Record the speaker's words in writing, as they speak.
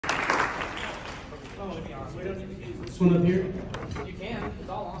This one up here? You can. It's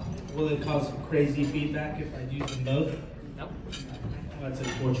all on. Will it cause crazy feedback if I use them both? No. That's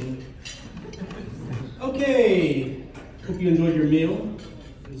unfortunate. Okay. Hope you enjoyed your meal.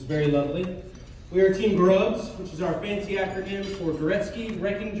 It was very lovely. We are Team Grubs, which is our fancy acronym for Goretzky,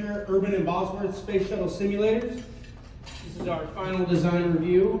 Reckinger, Urban, and Bosworth Space Shuttle Simulators. This is our final design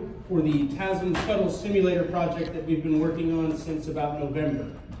review for the TASM Shuttle Simulator project that we've been working on since about November.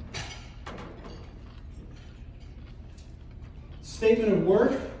 Statement of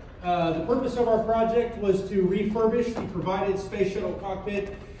work. The purpose of our project was to refurbish the provided space shuttle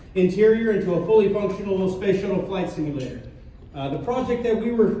cockpit interior into a fully functional space shuttle flight simulator. The project that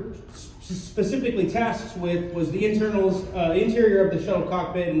we were specifically tasked with was the interior of the shuttle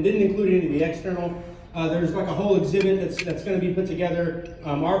cockpit and didn't include any of the external. There's like a whole exhibit that's going to be put together.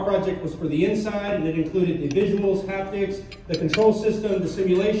 Our project was for the inside, and it included the visuals, haptics, the control system, the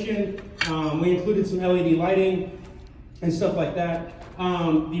simulation. We included some LED lighting and stuff like that.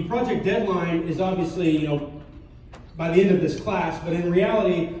 The project deadline is obviously, by the end of this class, but in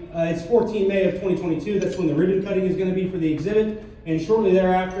reality, it's 14 May of 2022. That's when the ribbon cutting is going to be for the exhibit, and shortly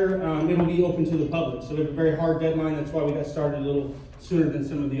thereafter, it'll be open to the public. So we have a very hard deadline. That's why we got started a little sooner than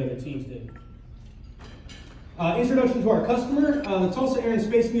some of the other teams did. Introduction to our customer. The Tulsa Air and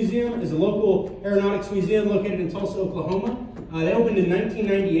Space Museum is a local aeronautics museum located in Tulsa, Oklahoma. They opened in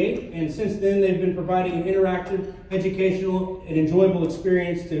 1998, and since then they've been providing an interactive, educational, and enjoyable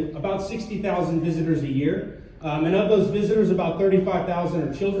experience to about 60,000 visitors a year. And of those visitors, about 35,000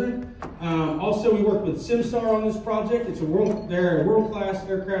 are children. Also, we work with CymStar on this project. They're a world-class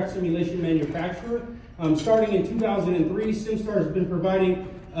aircraft simulation manufacturer. Starting in 2003, CymStar has been providing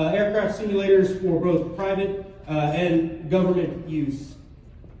aircraft simulators for both private and government use.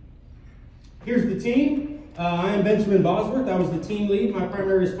 Here's the team. I am Benjamin Bosworth. I was the team lead. My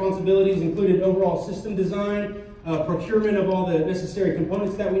primary responsibilities included overall system design, procurement of all the necessary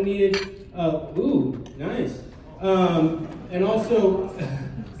components that we needed. Ooh, nice. And also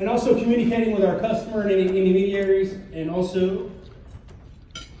communicating with our customer and any intermediaries, and also.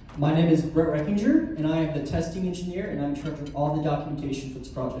 My name is Brett Reckinger, and I am the testing engineer, and I'm in charge of all the documentation for this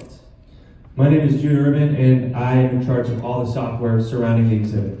project. My name is Jude Urban, and I am in charge of all the software surrounding the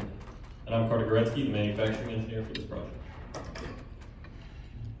exhibit. And I'm Carter Goretzky, the manufacturing engineer for this project.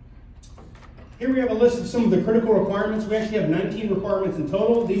 Here we have a list of some of the critical requirements. We actually have 19 requirements in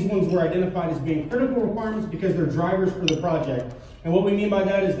total. These ones were identified as being critical requirements because they're drivers for the project. And what we mean by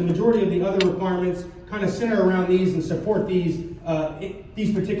that is the majority of the other requirements kind of center around these and support these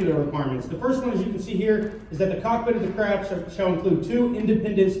particular requirements. The first one, as you can see here, is that the cockpit of the craft shall include 2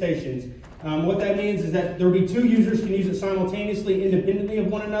 independent stations. What that means is that there will be 2 users can use it simultaneously, independently of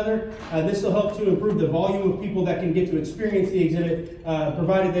one another. This will help to improve the volume of people that can get to experience the exhibit,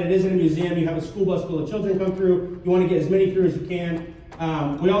 provided that it is in a museum. You have a school bus full of children come through. You want to get as many through as you can.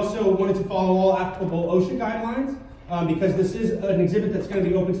 We also wanted to follow all applicable OSHA guidelines. Because this is an exhibit that's going to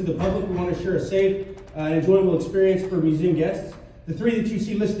be open to the public, we want to ensure a safe and enjoyable experience for museum guests. The 3 that you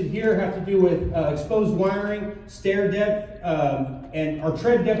see listed here have to do with exposed wiring, stair depth, or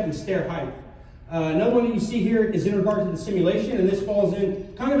tread depth and stair height. Another one that you see here is in regard to the simulation, and this falls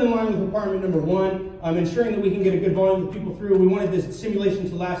in kind of in line with requirement number 1, ensuring that we can get a good volume of people through. We wanted this simulation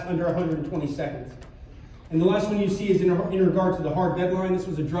to last under 120 seconds. And the last one you see is in regard to the hard deadline. This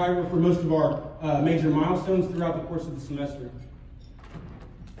was a driver for most of our major milestones throughout the course of the semester.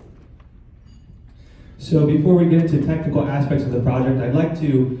 So before we get into technical aspects of the project, I'd like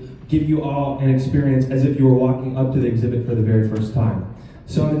to give you all an experience as if you were walking up to the exhibit for the very first time.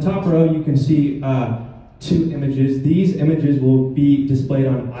 So on the top row, you can see 2 images. These images will be displayed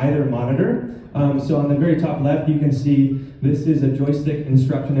on either monitor. So on the very top left, you can see this is a joystick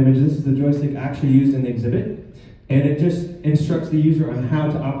instruction image. This is the joystick actually used in the exhibit. And it just instructs the user on how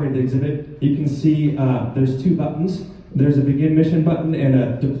to operate the exhibit. You can see there's 2 buttons. There's a begin mission button and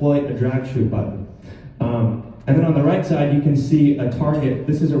a deploy a drag chute button. And then on the right side, you can see a target.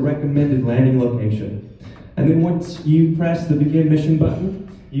 This is a recommended landing location. And then once you press the begin mission button,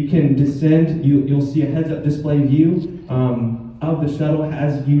 you can descend. You'll see a heads-up display view of the shuttle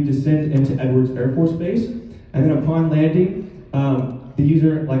as you descend into Edwards Air Force Base. And then upon landing, the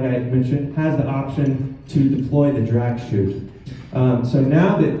user, like I mentioned, has the option to deploy the drag chute. So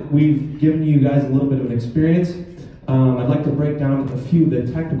now that we've given you guys a little bit of an experience, I'd like to break down a few of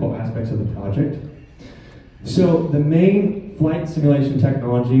the technical aspects of the project. So the main flight simulation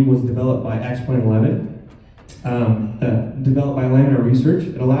technology was developed by X-Plane 11, developed by Laminar Research.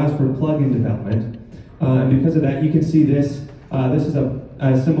 It allows for plug-in development. And because of that, you can see this. This is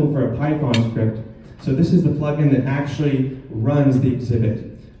a symbol for a Python script. So this is the plugin that actually runs the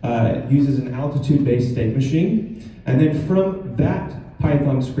exhibit. uses an altitude-based state machine. And then from that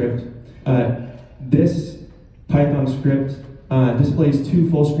Python script, this Python script displays two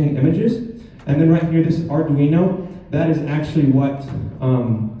full-screen images. And then right here, this Arduino, that is actually what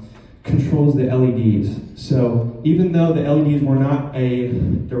controls the LEDs. So even though the LEDs were not a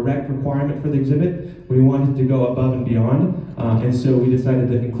direct requirement for the exhibit, we wanted to go above and beyond, and so we decided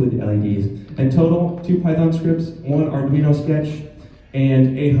to include the LEDs. In total, 2 Python scripts, 1 Arduino sketch,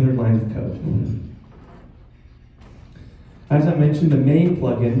 and 800 lines of code. As I mentioned, the main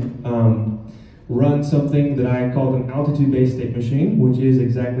plugin runs something that I called an altitude-based state machine, which is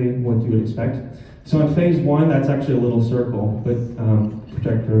exactly what you would expect. So in phase 1, that's actually a little circle, but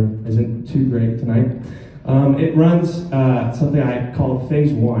projector isn't too great tonight. It runs something I call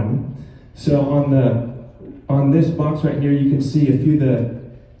phase 1. So on this box right here, you can see a few of the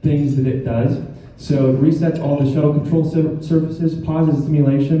things that it does. So it resets all the shuttle control surfaces, pauses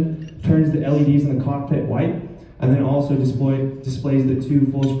simulation, turns the LEDs in the cockpit white, and then also displays the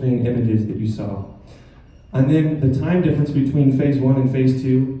 2 full-screen images that you saw. And then the time difference between phase 1 and phase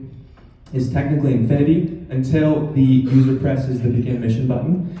 2 is technically infinity until the user presses the begin mission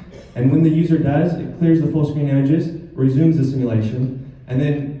button. And when the user does, it clears the full-screen images, resumes the simulation, and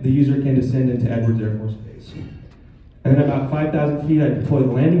then the user can descend into Edwards Air Force Base. And then about 5,000 feet, I deploy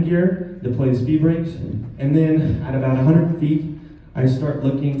the landing gear, deploy the speed brakes, and then at about 100 feet, I start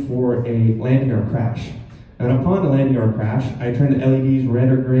looking for a landing or a crash. And upon the landing or a crash, I turn the LEDs red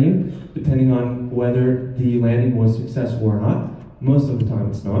or green, depending on whether the landing was successful or not. Most of the time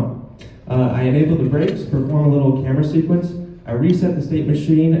it's not. I enable the brakes, perform a little camera sequence, I reset the state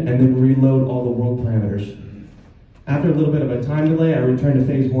machine, and then reload all the world parameters. After a little bit of a time delay, I return to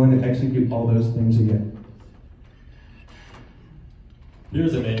phase 1 and execute all those things again.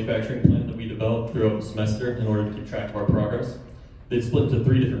 Here's a manufacturing plan that we developed throughout the semester in order to keep track of our progress. It's split into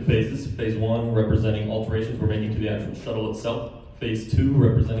 3 different phases. Phase 1 representing alterations we're making to the actual shuttle itself. Phase 2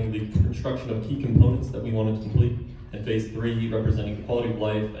 representing the construction of key components that we wanted to complete. And phase 3 representing the quality of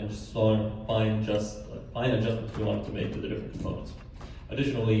life and just fine adjustments we wanted to make to the different components.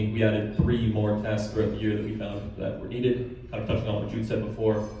 Additionally, we added 3 more tasks throughout the year that we found that were needed, kind of touching on what Jude said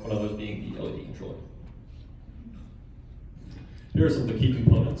before, one of those being the LED controller. Here are some of the key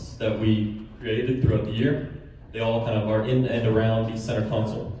components that we created throughout the year. They all kind of are in and around the center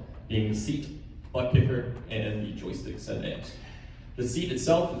console, being the seat, butt kicker, and the joysticks and amps. The seat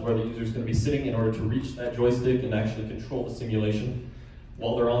itself is where the user is going to be sitting in order to reach that joystick and actually control the simulation.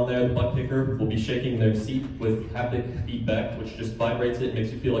 While they're on there, the butt kicker will be shaking their seat with haptic feedback, which just vibrates it,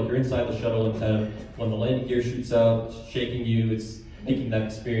 makes you feel like you're inside the shuttle, and kind of when the landing gear shoots out, it's shaking you, it's making that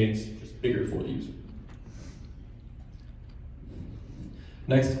experience just bigger for the user.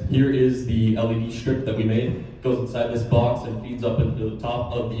 Next, here is the LED strip that we made. It goes inside this box and feeds up into the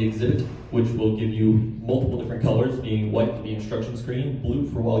top of the exhibit, which will give you multiple different colors, being white for the instruction screen, blue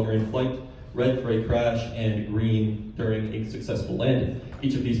for while you're in flight, red for a crash, and green during a successful landing.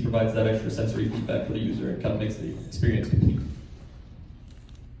 Each of these provides that extra sensory feedback for the user and kind of makes the experience complete.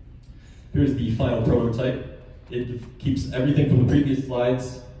 Here's the final prototype. It keeps everything from the previous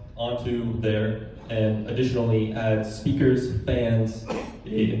slides onto there, and additionally adds speakers, fans,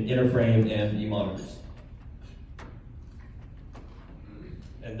 an inner frame, and the monitors.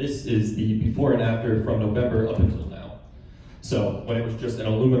 And this is the before and after from November up until now. So when it was just an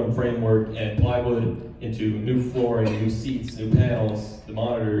aluminum framework and plywood into new flooring, new seats, new panels, the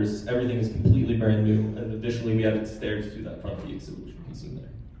monitors, everything is completely brand new. And additionally, we added stairs to that front of the exhibit, which you can see there.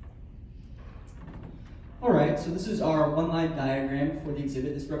 All right, so this is our one-line diagram for the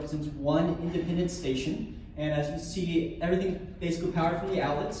exhibit. This represents one independent station. And as you see, everything basically powered from the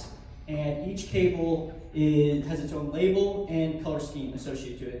outlets. And each cable has its own label and color scheme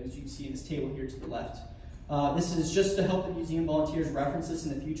associated to it, as you can see in this table here to the left. This is just to help the museum volunteers reference this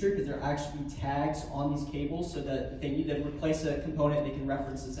in the future, because there are actually tags on these cables so that if they need to replace a component, they can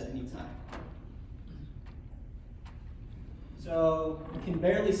reference this at any time. So you can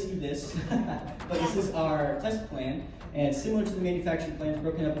barely see this, but this is our test plan. And similar to the manufacturing plan, it's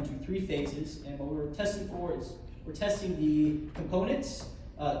broken up into 3 phases. And what we're testing for is we're testing the components,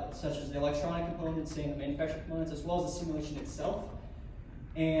 such as the electronic components and the manufacturing components, as well as the simulation itself.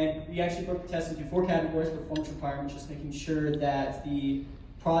 And we actually broke the test into 4 categories: performance requirements, just making sure that the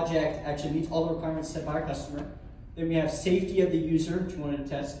project actually meets all the requirements set by our customer. Then we have safety of the user, which we wanted to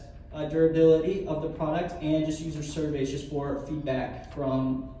test, durability of the product, and just user surveys, just for feedback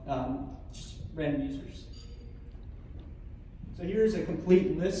from just random users. So here's a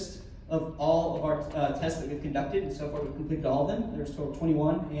complete list of all of our tests that we've conducted, and so far we've completed all of them. There's a total of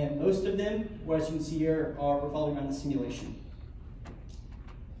 21, and most of them, as you can see here, are revolving around the simulation.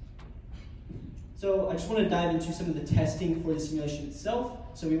 So I just want to dive into some of the testing for the simulation itself.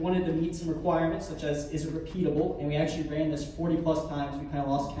 So we wanted to meet some requirements, such as is it repeatable? And we actually ran this 40 plus times. We kind of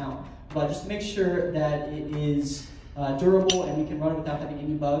lost count. But just to make sure that it is durable and we can run it without having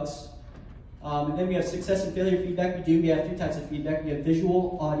any bugs. And then we have success and failure feedback. We have 3 types of feedback. We have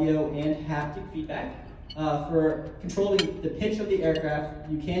visual, audio, and haptic feedback. For controlling the pitch of the aircraft,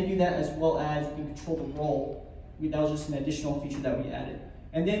 you can do that as well as you can control the roll. That was just an additional feature that we added.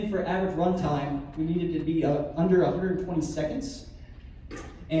 And then for average runtime, we needed to be under 120 seconds.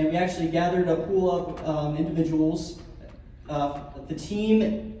 And we actually gathered a pool of individuals, the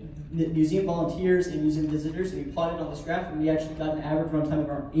team, the museum volunteers, and museum visitors, and we plotted on this graph, and we actually got an average runtime of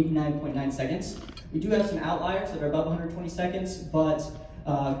around 89.9 seconds. We do have some outliers that are above 120 seconds, but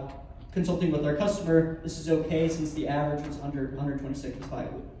consulting with our customer, this is okay since the average was under 120 seconds by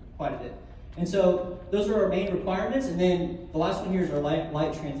quite a bit. And so those are our main requirements, and then the last one here is our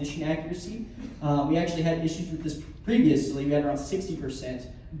light transition accuracy. We actually had issues with this previously. We had around 60%,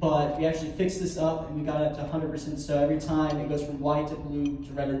 but we actually fixed this up and we got it up to 100%. So every time it goes from white to blue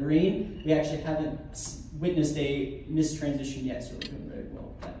to red or green, we actually haven't witnessed a mistransition yet, so we're doing very well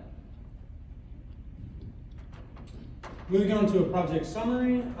with that. Moving on to a project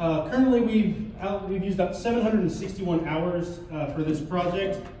summary. Currently, we've used up 761 hours for this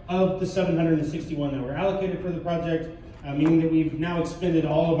project of the 761 that were allocated for the project, meaning that we've now expended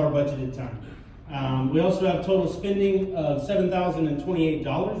all of our budgeted time. We also have total spending of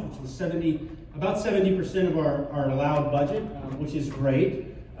 $7,028, which is about 70% of our allowed budget, which is great.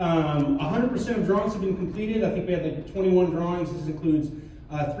 100% of drawings have been completed. I think we had like 21 drawings. This includes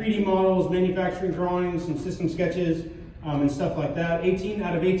 3D models, manufacturing drawings, some system sketches, and stuff like that. 18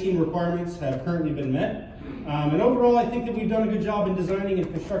 out of 18 requirements have currently been met. And overall, I think that we've done a good job in designing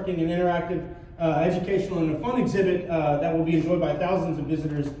and constructing an interactive, educational, and a fun exhibit that will be enjoyed by thousands of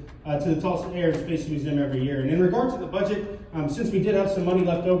visitors to the Tulsa Air and Space Museum every year. And in regard to the budget, since we did have some money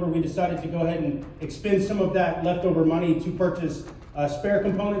left over, we decided to go ahead and expend some of that leftover money to purchase spare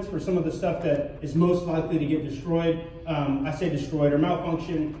components for some of the stuff that is most likely to get destroyed. I say destroyed or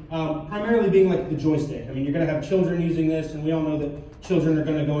malfunction, primarily being like the joystick. I mean, you're going to have children using this, and we all know that children are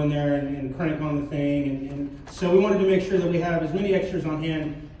going to go in there and crank on the thing. And so we wanted to make sure that we have as many extras on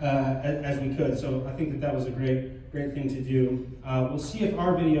hand as we could. So I think that was a great thing to do. We'll see if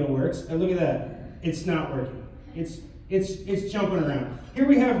our video works. And look at that. It's not working. It's jumping around. Here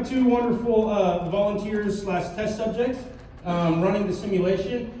we have 2 wonderful volunteers / test subjects running the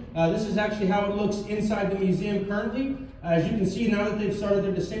simulation. This is actually how it looks inside the museum currently. As you can see, now that they've started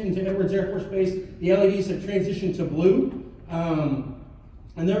their descent into Edwards Air Force Base, the LEDs have transitioned to blue.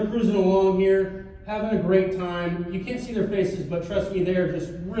 And they're cruising along here, having a great time. You can't see their faces, but trust me, they're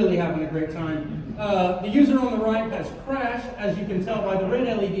just really having a great time. The user on the right has crashed, as you can tell by the red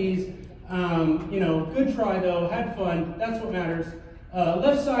LEDs. Good try though, had fun, that's what matters.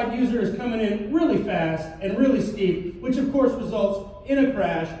 Left side user is coming in really fast and really steep, which of course results in a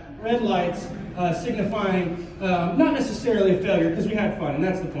crash, red lights signifying not necessarily a failure, because we had fun, and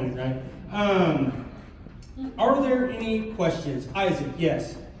that's the point, right? Are there any questions? Isaac,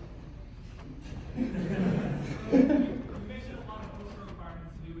 yes. You mentioned a lot of poster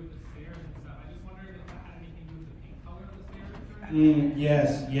requirements to do with the stairs and stuff. I just wondered if that had anything to do with the paint color of the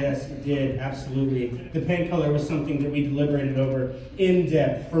stairs? Yes, it did, absolutely. The paint color was something that we deliberated over in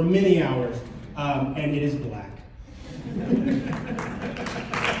depth for many hours, and it is black.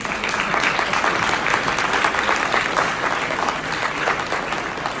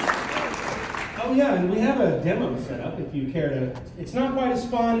 Oh yeah, and we have a demo set up if you care to. It's not quite as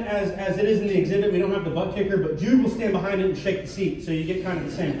fun as it is in the exhibit. We don't have the butt kicker, but Jude will stand behind it and shake the seat, so you get kind of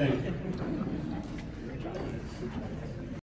the same thing.